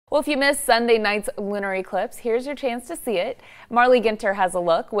Well, if you missed Sunday night's lunar eclipse, here's your chance to see it. Marley Ginter has a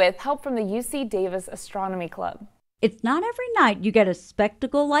look with help from the UC Davis Astronomy Club. It's not every night you get a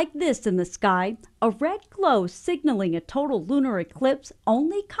spectacle like this in the sky. A red glow signaling a total lunar eclipse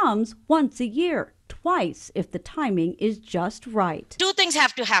only comes once a year, twice if the timing is just right. Two things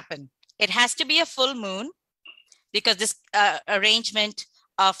have to happen. It has to be a full moon, because this arrangement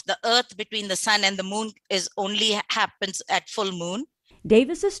of the Earth between the sun and the moon only happens at full moon.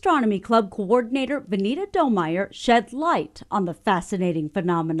 Davis Astronomy Club coordinator Vanita Domeyer shed light on the fascinating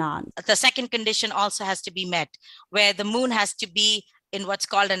phenomenon. The second condition also has to be met, where the moon has to be in what's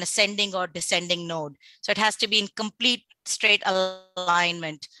called an ascending or descending node. So it has to be in complete straight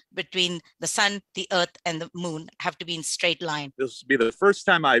alignment between the sun, the earth, and the moon have to be in straight line. This will be the first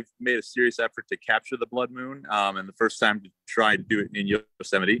time I've made a serious effort to capture the blood moon, and the first time to try to do it in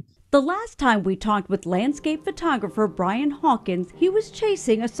Yosemite. The last time we talked with landscape photographer Brian Hawkins, he was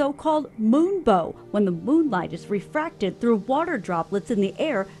chasing a so-called moonbow when the moonlight is refracted through water droplets in the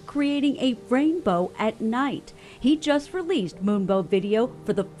air, creating a rainbow at night. He just released moonbow video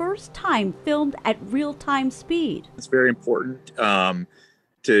for the first time filmed at real-time speed. It's very important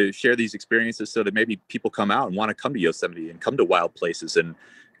to share these experiences so that maybe people come out and want to come to Yosemite and come to wild places and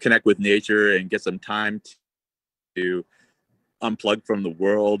connect with nature and get some time to unplug from the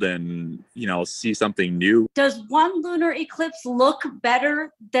world and, see something new. Does one lunar eclipse look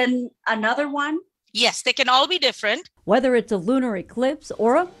better than another one? Yes, they can all be different. Whether it's a lunar eclipse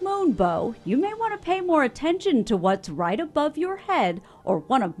or a moonbow, you may want to pay more attention to what's right above your head, or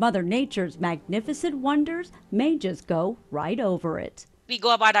one of Mother Nature's magnificent wonders may just go right over it. We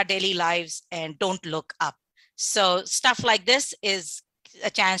go about our daily lives and don't look up. So stuff like this is a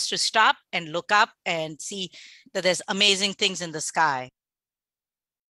chance to stop and look up and see that there's amazing things in the sky.